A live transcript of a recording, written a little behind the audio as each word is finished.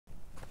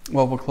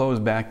Well, we'll close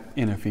back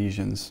in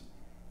Ephesians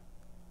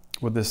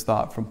with this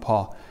thought from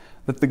Paul.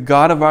 That the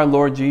God of our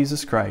Lord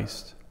Jesus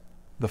Christ,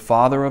 the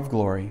Father of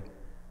glory,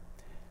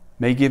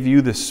 may give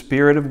you the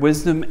spirit of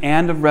wisdom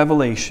and of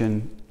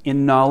revelation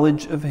in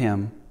knowledge of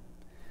Him,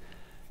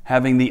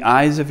 having the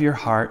eyes of your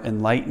heart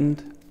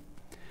enlightened,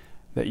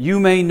 that you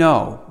may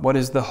know what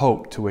is the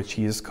hope to which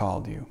He has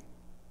called you,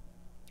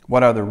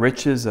 what are the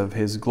riches of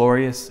His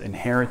glorious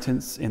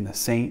inheritance in the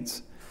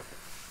saints,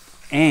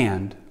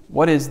 and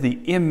what is the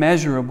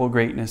immeasurable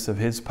greatness of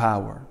His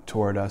power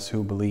toward us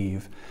who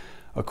believe,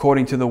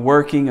 according to the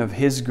working of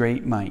His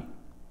great might,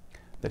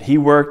 that He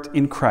worked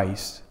in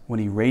Christ when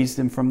He raised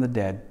Him from the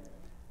dead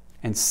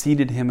and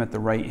seated Him at the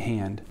right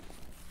hand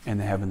in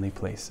the heavenly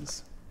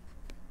places.